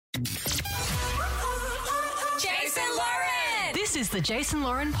This is the Jason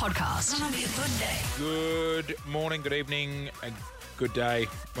Lauren podcast. Gonna be a good day. Good morning, good evening, good day,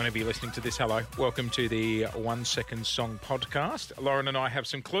 whenever you're listening to this. Hello. Welcome to the 1 Second Song podcast. Lauren and I have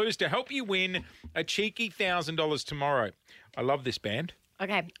some clues to help you win a cheeky $1,000 tomorrow. I love this band.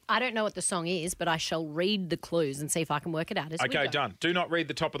 Okay, I don't know what the song is, but I shall read the clues and see if I can work it out. Okay, done. Do not read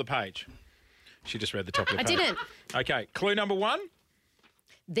the top of the page. She just read the top of the page. I didn't. Okay, clue number one.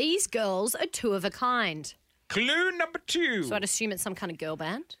 These girls are two of a kind. Clue number two. So I'd assume it's some kind of girl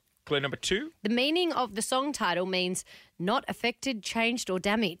band. Clue number two. The meaning of the song title means not affected, changed or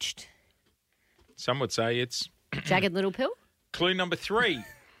damaged. Some would say it's... Jagged Little Pill? Clue number three.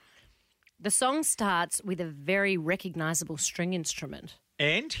 The song starts with a very recognisable string instrument.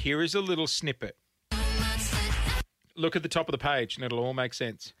 And here is a little snippet. Look at the top of the page and it'll all make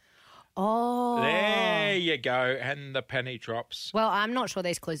sense. Oh. There you go. And the penny drops. Well, I'm not sure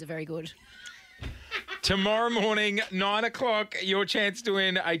these clues are very good. Tomorrow morning, 9 o'clock, your chance to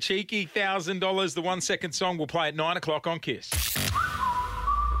win a cheeky $1,000. The 1 Second Song will play at 9 o'clock on Kiss.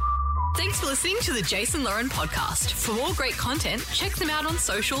 Thanks for listening to the Jason Lauren podcast. For more great content, check them out on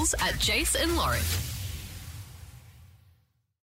socials at Jason Lauren.